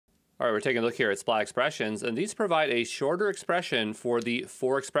All right, we're taking a look here at splat expressions, and these provide a shorter expression for the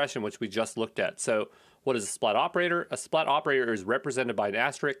for expression, which we just looked at. So what is a splat operator? A splat operator is represented by an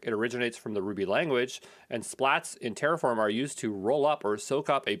asterisk. It originates from the Ruby language, and splats in Terraform are used to roll up or soak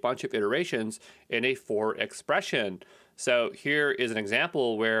up a bunch of iterations in a for expression. So here is an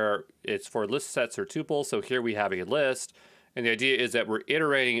example where it's for list sets or tuples. So here we have a list, and the idea is that we're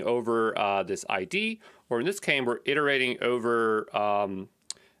iterating over this ID, or in this case, we're iterating over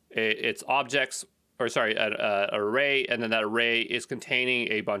its objects, or sorry, an array, and then that array is containing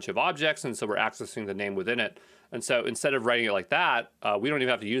a bunch of objects, and so we're accessing the name within it. And so instead of writing it like that, we don't even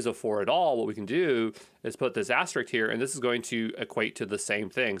have to use a for at all. What we can do is put this asterisk here, and this is going to equate to the same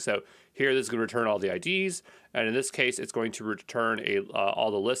thing. So here, this is going to return all the IDs, and in this case, it's going to return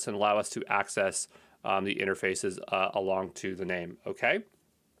all the lists and allow us to access the interfaces along to the name, okay?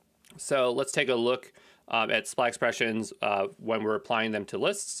 So let's take a look at splat expressions when we're applying them to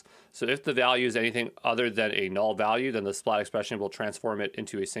lists. So if the value is anything other than a null value, then the splat expression will transform it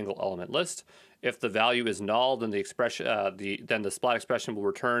into a single element list. If the value is null, then the splat expression will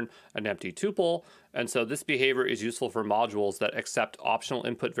return an empty tuple. And so this behavior is useful for modules that accept optional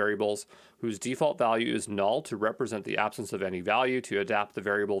input variables whose default value is null to represent the absence of any value, to adapt the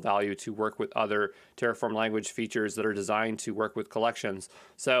variable value to work with other Terraform language features that are designed to work with collections.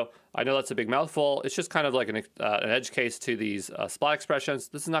 So I know that's a big mouthful. It's just kind of like an edge case to these splat expressions.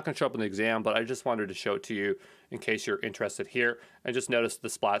 This is not going to show up in the exam, but I just wanted to show it to you in case you're interested here. And just notice the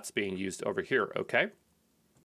splats being used over here, okay?